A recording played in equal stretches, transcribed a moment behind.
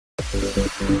Hello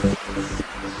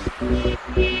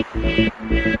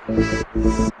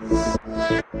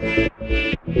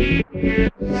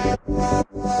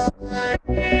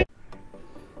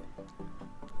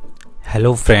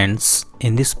friends,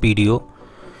 in this video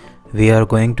we are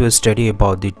going to study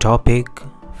about the topic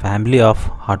family of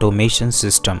automation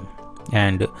system,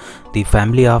 and the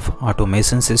family of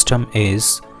automation system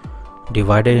is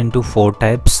divided into four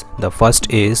types. The first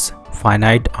is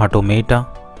finite automata,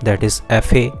 that is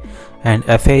FA, and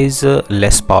FA is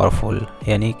less powerful,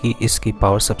 यानी कि इसकी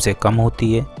power सबसे कम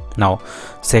होती है. Now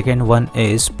second one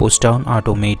is push down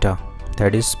automata,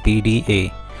 that is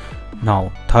PDA.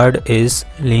 Now third is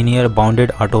linear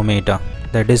bounded automata,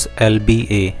 that is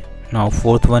LBA. Now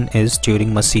fourth one is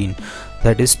Turing machine,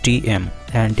 that is TM,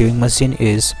 and Turing machine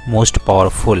is most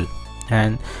powerful.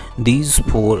 And these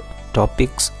four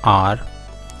topics are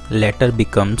later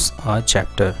becomes a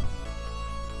chapter.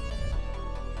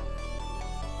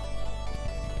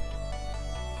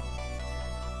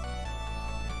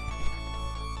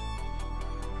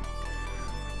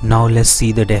 Now let's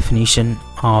see the definition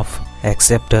of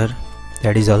acceptor,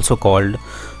 that is also called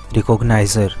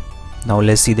recognizer. Now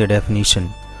let's see the definition.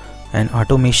 An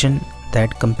automation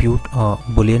that compute a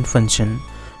boolean function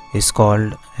is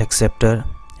called acceptor,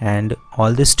 and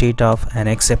all the state of an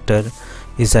acceptor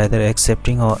is either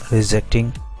accepting or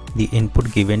rejecting the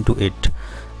input given to it.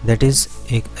 That is,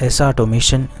 एक ऐसा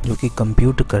automation जो कि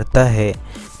compute करता है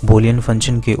Boolean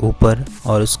function के ऊपर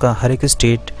और उसका हर एक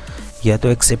स्टेट या तो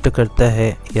एक्सेप्ट करता है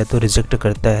या तो रिजेक्ट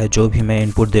करता है जो भी मैं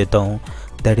इनपुट देता हूँ.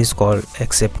 दैट इज़ कॉल्ड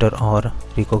एक्सेप्टर और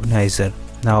recogniser.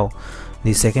 Now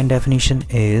the second definition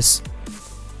is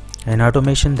an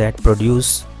automation that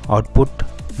produce output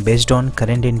based on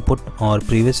current input और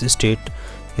previous state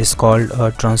is called a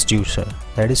transducer.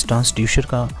 That is transducer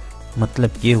का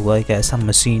मतलब ये हुआ है कि ऐसा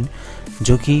मशीन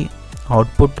जो कि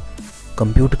आउटपुट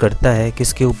कंप्यूट करता है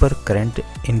किसके ऊपर, करेंट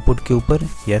इनपुट के ऊपर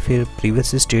या फिर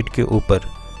प्रीवियस स्टेट के ऊपर,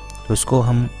 उसको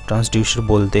हम ट्रांसड्यूसर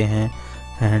बोलते हैं.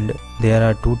 And there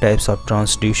are two types of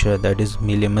transducer, that is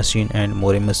Mealy machine and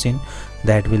Moore machine,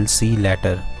 that will see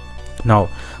letter. Now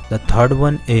the third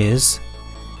one is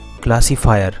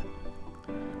classifier.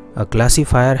 A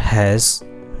classifier has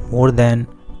more than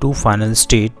to final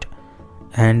state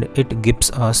and it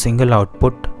gives a single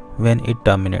output when it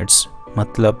terminates.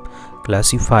 मतलब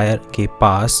classifier के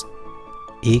पास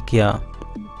एक या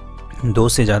दो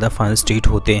से ज़्यादा final state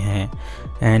होते हैं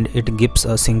and it gives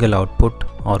a single output,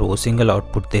 और वो सिंगल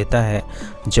आउटपुट देता है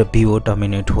जब भी वो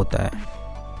टर्मिनेट होता है.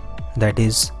 That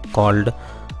is called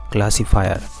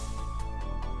classifier.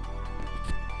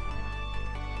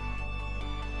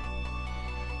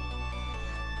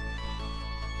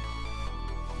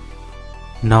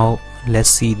 Now let's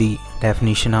see the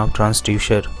definition of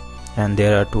transducer, and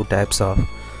there are two types of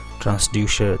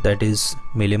transducer, that is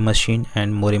Mealy machine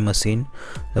and Moore machine.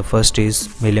 The first is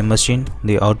Mealy machine.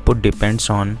 The output depends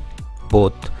on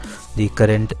both the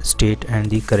current state and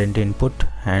the current input,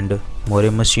 and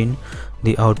Moore machine,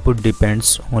 the output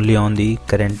depends only on the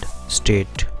current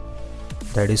state.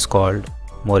 That is called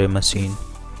Moore machine.